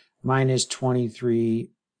minus 23,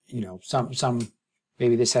 you know, some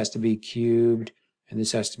maybe this has to be cubed and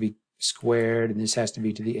this has to be squared and this has to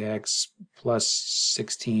be to the x plus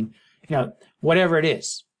 16, you know, whatever it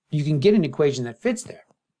is. You can get an equation that fits there,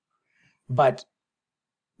 but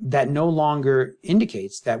that no longer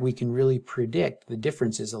indicates that we can really predict the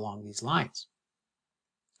differences along these lines.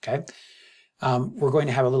 Okay, we're going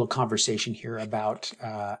to have a little conversation here about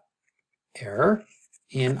error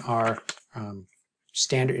in our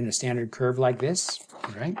standard curve like this.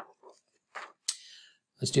 All right,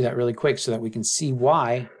 let's do that really quick so that we can see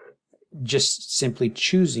why just simply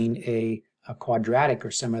choosing a quadratic or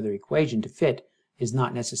some other equation to fit is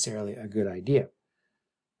not necessarily a good idea.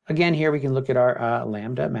 Again, here we can look at our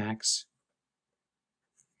lambda max,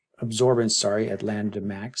 absorbance, at lambda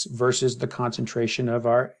max versus the concentration of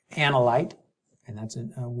our analyte. And that's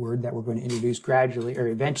a word that we're going to introduce gradually or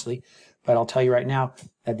eventually. But I'll tell you right now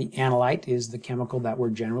that the analyte is the chemical that we're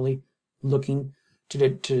generally looking to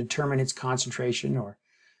determine its concentration or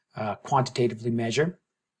quantitatively measure.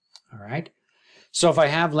 All right. So if I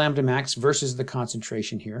have lambda max versus the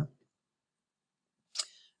concentration here,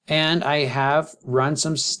 and I have run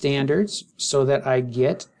some standards so that I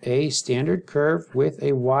get a standard curve with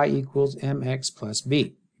a y equals mx plus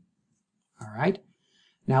b. All right.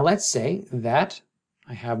 Now let's say that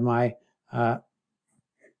I have my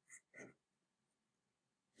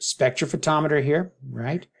spectrophotometer here,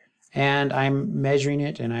 right? And I'm measuring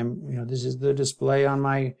it, and this is the display on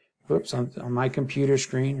my, on my computer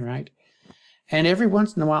screen, right? And every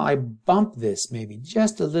once in a while I bump this maybe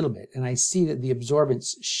just a little bit, and I see that the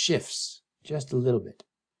absorbance shifts just a little bit.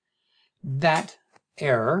 That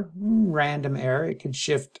error, random error, it could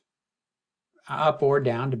shift up or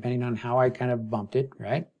down depending on how I kind of bumped it,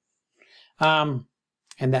 right? And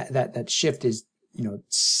that shift is,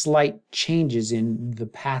 slight changes in the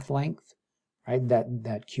path length, right?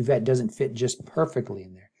 That cuvette doesn't fit just perfectly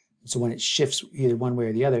in there. So when it shifts either one way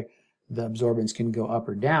or the other, the absorbance can go up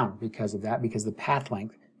or down because of that, because the path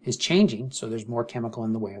length is changing, so there's more chemical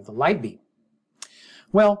in the way of the light beam.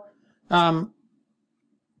 Well,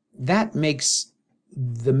 that makes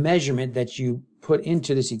the measurement that you put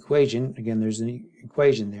into this equation, again, there's an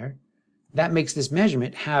equation there, that makes this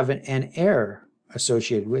measurement have an error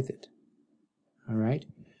associated with it. All right?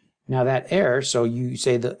 Now that error, so you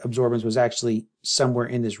say the absorbance was actually somewhere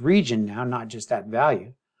in this region now, not just that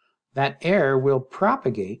value, that error will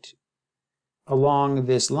propagate along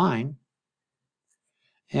this line,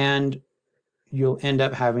 and you'll end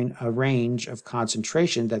up having a range of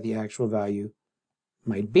concentration that the actual value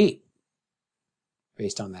might be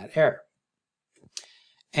based on that error.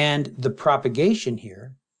 And the propagation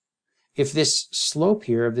here, if this slope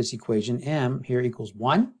here of this equation m here equals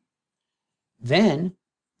 1, then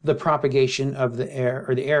the propagation of the error,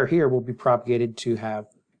 or the error here, will be propagated to have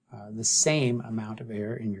the same amount of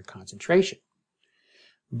error in your concentration.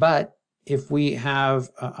 But if we have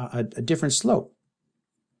a different slope,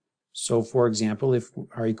 so for example, if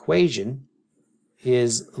our equation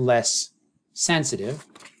is less sensitive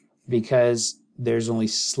because there's only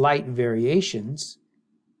slight variations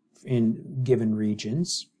in given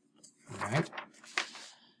regions, right?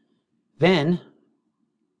 Then,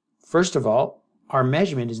 first of all, our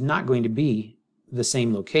measurement is not going to be the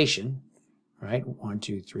same location, right? 1,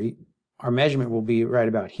 2, 3. Our measurement will be right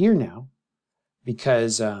about here now,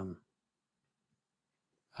 because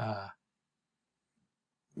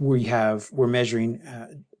we're measuring,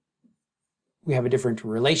 we have a different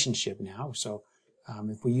relationship now. So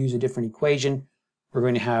if we use a different equation, we're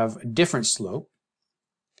going to have a different slope.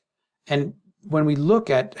 And when we look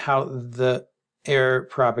at how the error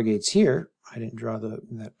propagates here, I didn't draw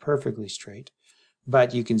that perfectly straight,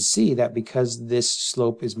 but you can see that because this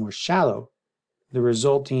slope is more shallow, the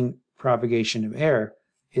resulting propagation of error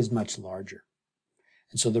is much larger.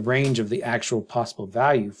 And so the range of the actual possible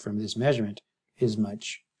value from this measurement is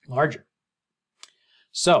much larger.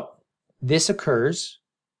 So this occurs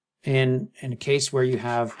in a case where you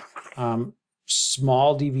have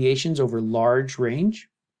small deviations over large range.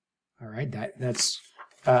 All right, that's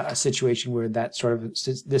a situation where this sort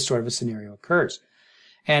of a scenario occurs,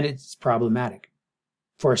 and it's problematic.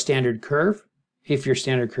 For a standard curve, if your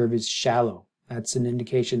standard curve is shallow, that's an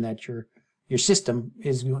indication that your system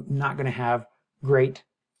is not going to have great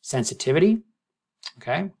sensitivity.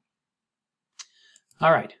 Okay.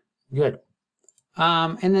 All right, good.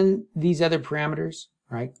 And then these other parameters,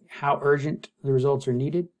 right? How urgent the results are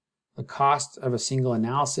needed, the cost of a single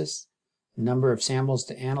analysis, the number of samples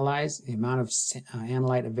to analyze, the amount of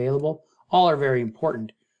analyte available, all are very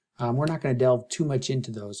important. We're not going to delve too much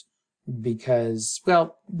into those because,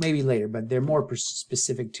 well, maybe later, but they're more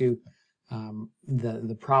specific to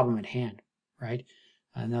the problem at hand, right?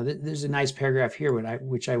 Now, there's a nice paragraph here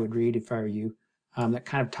which I would read if I were you, that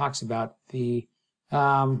kind of talks about the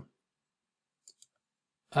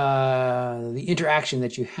interaction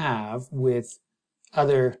that you have with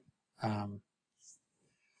other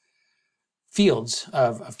fields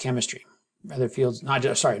of chemistry, other fields, not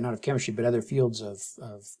of chemistry, but other fields of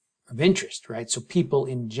interest, right? So people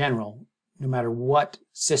in general, no matter what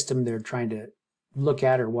system they're trying to look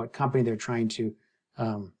at or what company they're trying to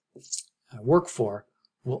work for,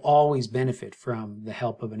 will always benefit from the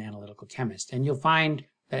help of an analytical chemist. And you'll find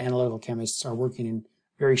that analytical chemists are working in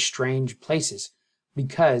very strange places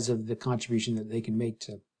because of the contribution that they can make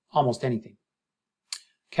to almost anything.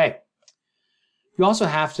 Okay. You also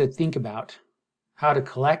have to think about how to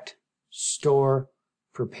collect, store,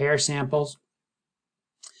 prepare samples,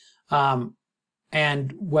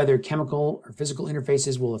 and whether chemical or physical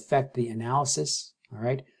interfaces will affect the analysis. All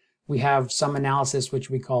right. We have some analysis which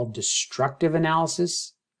we call destructive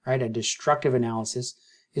analysis, right? A destructive analysis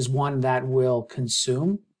is one that will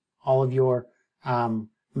consume all of your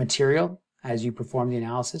material as you perform the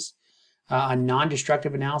analysis. A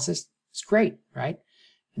non-destructive analysis is great, right?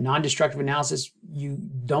 Non-destructive analysis, you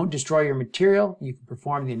don't destroy your material, you can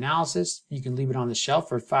perform the analysis, you can leave it on the shelf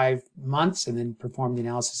for 5 months and then perform the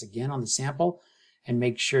analysis again on the sample and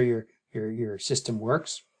make sure your system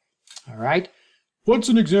works. All right. What's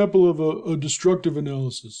an example of a destructive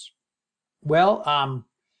analysis? Well,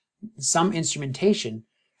 some instrumentation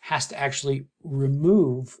has to actually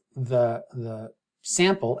remove the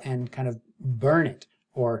sample and kind of burn it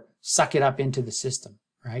or suck it up into the system,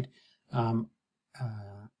 right?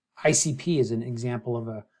 ICP is an example of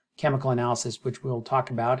a chemical analysis which we'll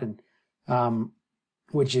talk about and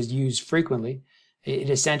which is used frequently.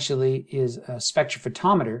 It essentially is a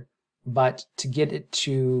spectrophotometer, but to get it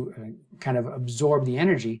to kind of absorb the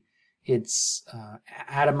energy, it's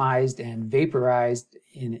atomized and vaporized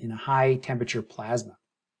in a high temperature plasma.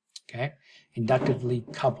 Okay, inductively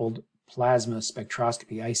coupled plasma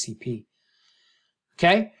spectroscopy, ICP.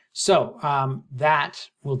 Okay, so that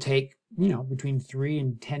will take, between 3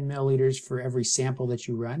 and 10 milliliters for every sample that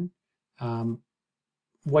you run.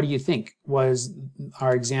 What do you think? Was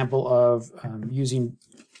our example of using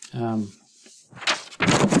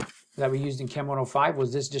that we used in Chem 105,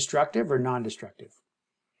 was this destructive or non-destructive?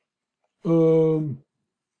 It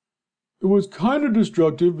was kind of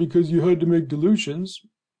destructive because you had to make dilutions.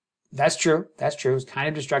 That's true. That's true. It was kind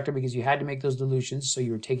of destructive because you had to make those dilutions, so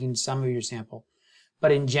you were taking some of your sample.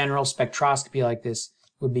 But in general, spectroscopy like this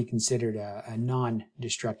would be considered a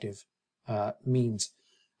non-destructive means.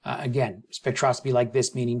 Again, spectroscopy like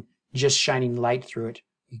this, meaning just shining light through it.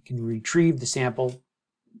 You can retrieve the sample,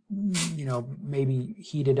 maybe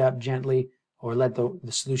heat it up gently or let the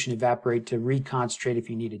solution evaporate to reconcentrate if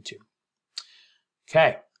you needed to.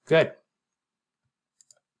 Okay, good.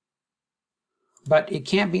 But it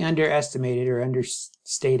can't be underestimated or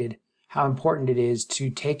understated how important it is to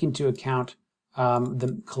take into account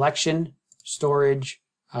the collection, storage,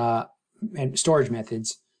 and storage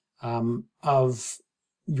methods of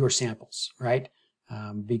your samples, right?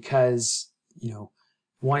 Because,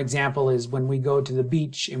 one example is when we go to the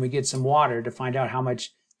beach and we get some water to find out how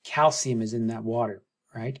much calcium is in that water,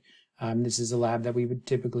 right? This is a lab that we would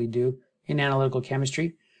typically do in analytical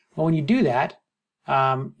chemistry. Well, when you do that,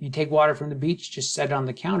 you take water from the beach, just set it on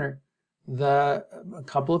the counter, a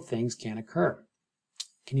couple of things can occur.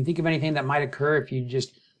 Can you think of anything that might occur if you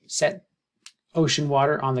just set ocean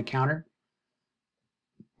water on the counter?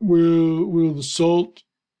 Will the salt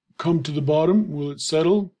come to the bottom? Will it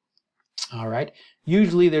settle? All right.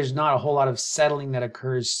 Usually there's not a whole lot of settling that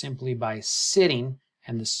occurs simply by sitting,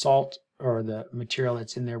 and the salt or the material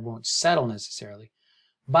that's in there won't settle necessarily.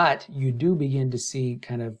 But you do begin to see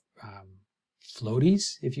kind of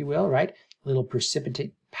floaties, if you will, right? Little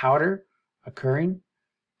precipitate powder occurring.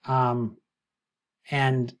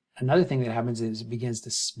 And another thing that happens is it begins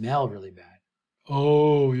to smell really bad.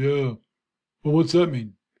 Oh, yeah. Well, what's that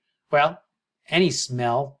mean? Well, any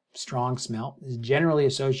smell, strong smell, is generally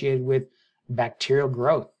associated with bacterial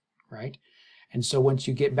growth, right? And so once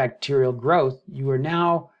you get bacterial growth, you are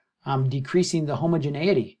now decreasing the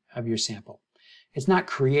homogeneity of your sample. It's not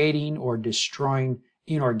creating or destroying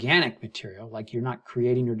inorganic material, like you're not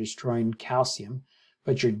creating or destroying calcium,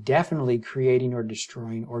 but you're definitely creating or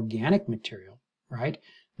destroying organic material, right?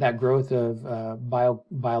 That growth of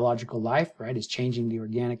biological life, right, is changing the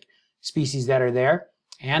organic species that are there,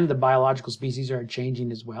 and the biological species are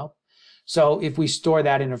changing as well. So if we store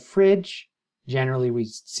that in a fridge, generally we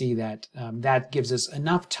see that that gives us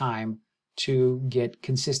enough time to get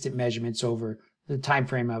consistent measurements over the time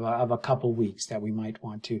frame of a couple weeks that we might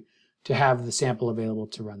want to have the sample available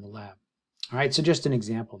to run the lab. All right, so just an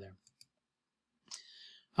example there.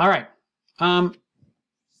 All right,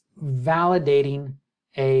 validating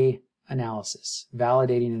an analysis.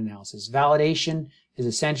 Validation is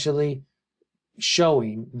essentially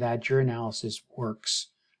showing that your analysis works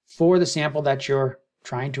for the sample that you're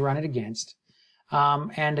trying to run it against.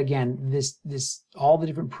 And again, this all the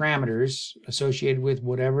different parameters associated with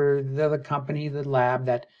whatever the company, the lab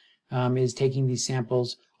that is taking these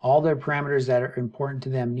samples, all their parameters that are important to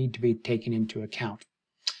them need to be taken into account.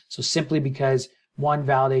 So simply because one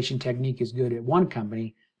validation technique is good at one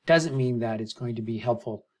company doesn't mean that it's going to be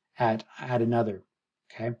helpful at another.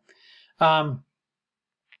 Okay.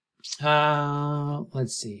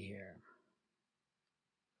 Let's see here.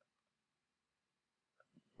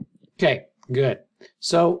 Okay, good.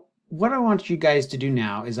 So what I want you guys to do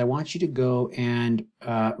now is I want you to go and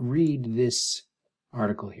read this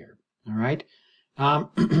article here. All right.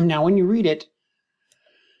 Now, when you read it,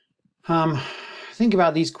 think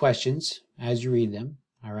about these questions as you read them.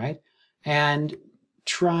 All right. And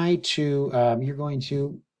try to, you're going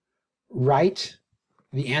to write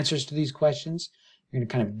the answers to these questions. You're going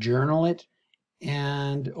to kind of journal it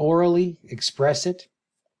and orally express it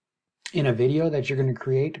in a video that you're going to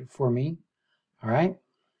create for me. All right.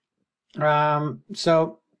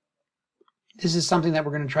 So this is something that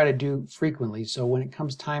we're going to try to do frequently. So when it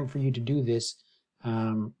comes time for you to do this,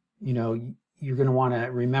 you know, you're going to want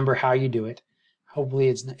to remember how you do it. Hopefully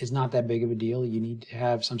it's not that big of a deal. You need to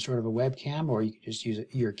have some sort of a webcam, or you can just use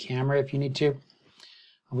your camera if you need to.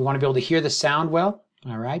 We want to be able to hear the sound well.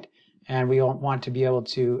 All right. And we want to be able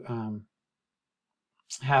to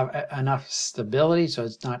have enough stability so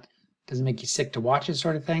it's not, doesn't make you sick to watch it,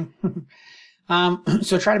 sort of thing.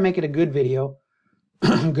 So try to make it a good video,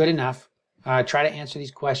 good enough. Try to answer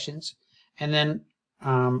these questions, and then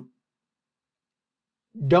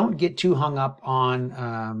don't get too hung up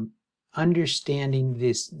on understanding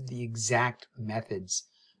the exact methods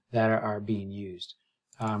that are being used.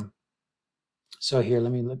 So here,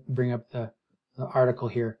 let me bring up the article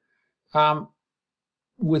here.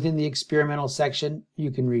 Within the experimental section,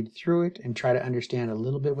 you can read through it and try to understand a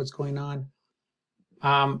little bit what's going on.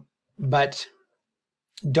 But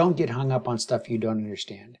don't get hung up on stuff you don't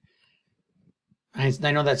understand. I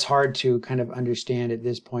know that's hard to kind of understand at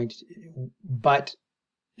this point, but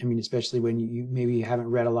I mean, especially when you maybe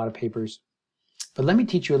haven't read a lot of papers. But let me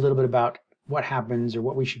teach you a little bit about what happens, or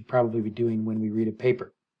what we should probably be doing when we read a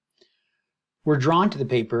paper. We're drawn to the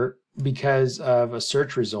paper because of a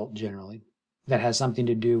search result, generally, that has something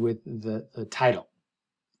to do with the title.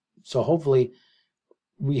 So hopefully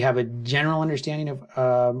we have a general understanding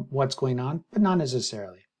of what's going on, but not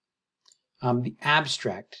necessarily. The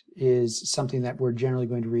abstract is something that we're generally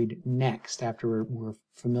going to read next after we're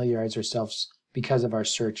familiarize ourselves because of our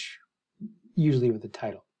search, usually with the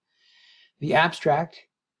title. The abstract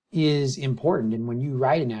is important, and when you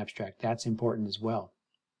write an abstract, that's important as well.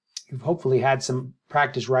 You've hopefully had some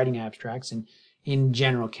practice writing abstracts, and in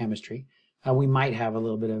general chemistry, we might have a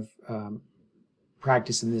little bit of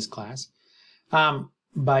practice in this class.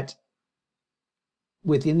 But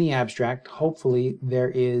within the abstract, hopefully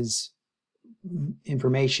there is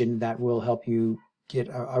information that will help you get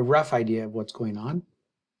a rough idea of what's going on.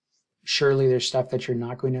 Surely there's stuff that you're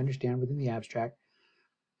not going to understand within the abstract,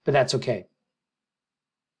 but that's okay.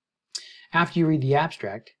 After you read the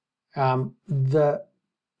abstract, the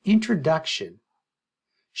introduction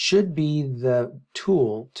should be the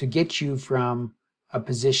tool to get you from a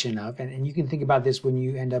position of, and you can think about this when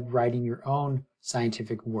you end up writing your own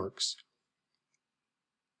scientific works.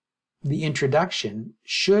 The introduction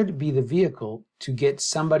should be the vehicle to get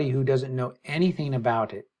somebody who doesn't know anything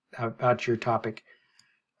about it, about your topic,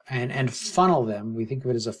 and funnel them. We think of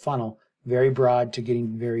it as a funnel, very broad to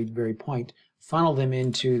getting very point. Funnel them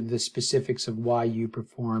into the specifics of why you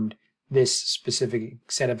performed this specific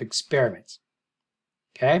set of experiments.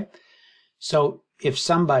 Okay? So if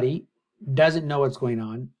somebody doesn't know what's going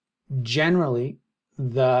on, generally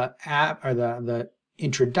the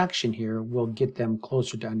introduction here will get them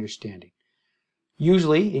closer to understanding.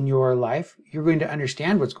 Usually in your life, you're going to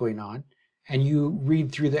understand what's going on, and you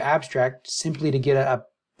read through the abstract simply to get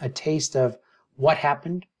a taste of what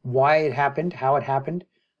happened, why it happened, how it happened,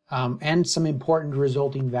 and some important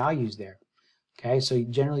resulting values there. Okay, so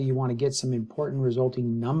generally you want to get some important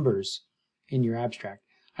resulting numbers in your abstract.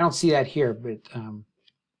 I don't see that here, but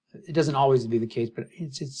it doesn't always be the case, but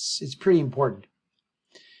it's pretty important.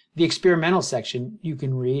 The experimental section you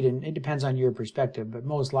can read, and it depends on your perspective, but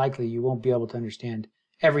most likely you won't be able to understand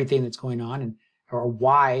everything that's going on or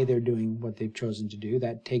why they're doing what they've chosen to do.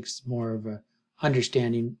 That takes more of a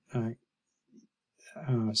understanding,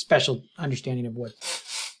 special understanding of what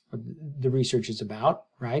the research is about,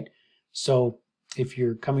 right? So if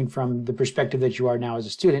you're coming from the perspective that you are now as a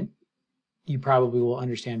student, you probably will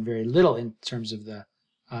understand very little in terms of the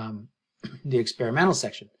experimental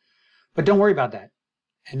section. But don't worry about that.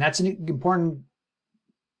 And that's an important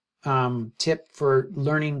tip for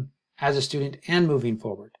learning as a student and moving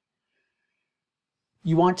forward.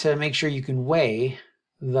 You want to make sure you can weigh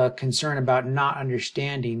the concern about not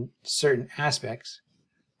understanding certain aspects,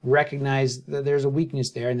 recognize that there's a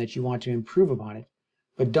weakness there and that you want to improve upon it,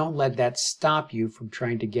 but don't let that stop you from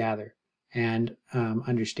trying to gather and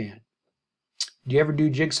understand. Do you ever do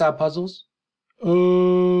jigsaw puzzles?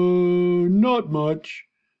 Not much.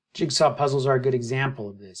 Jigsaw puzzles are a good example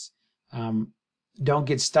of this. Don't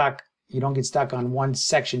get stuck. You don't get stuck on one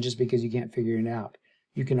section just because you can't figure it out.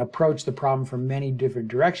 You can approach the problem from many different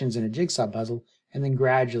directions in a jigsaw puzzle, and then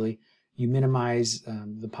gradually you minimize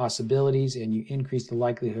the possibilities and you increase the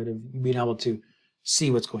likelihood of being able to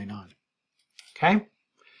see what's going on. Okay?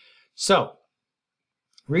 So,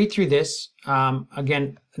 read through this.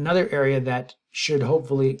 Again, another area that should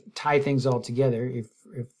hopefully tie things all together, if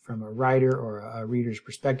from a writer or a reader's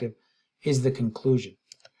perspective, is the conclusion.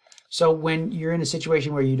 So when you're in a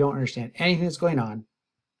situation where you don't understand anything that's going on,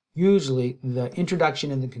 usually the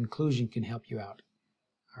introduction and the conclusion can help you out.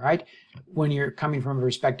 All right? When you're coming from a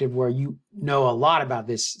perspective where you know a lot about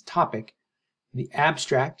this topic, the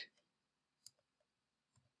abstract,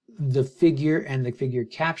 the figure and the figure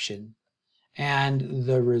caption, and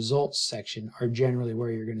the results section are generally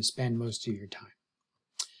where you're going to spend most of your time.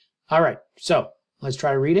 All right, so let's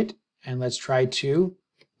try to read it, and let's try to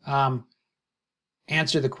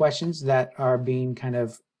answer the questions that are being kind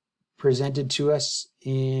of presented to us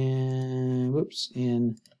in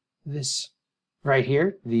this right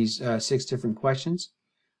here, these 6 different questions.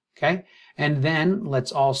 Okay, and then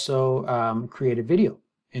let's also create a video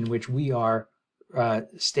in which we are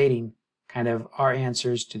stating kind of our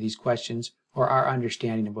answers to these questions or our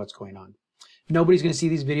understanding of what's going on. Nobody's going to see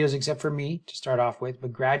these videos except for me to start off with,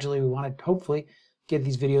 but gradually we want to hopefully get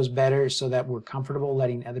these videos better so that we're comfortable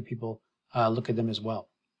letting other people look at them as well.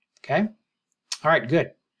 Okay? All right,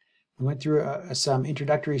 good. We went through some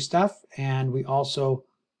introductory stuff, and we also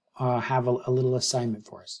have a little assignment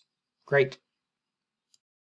for us. Great.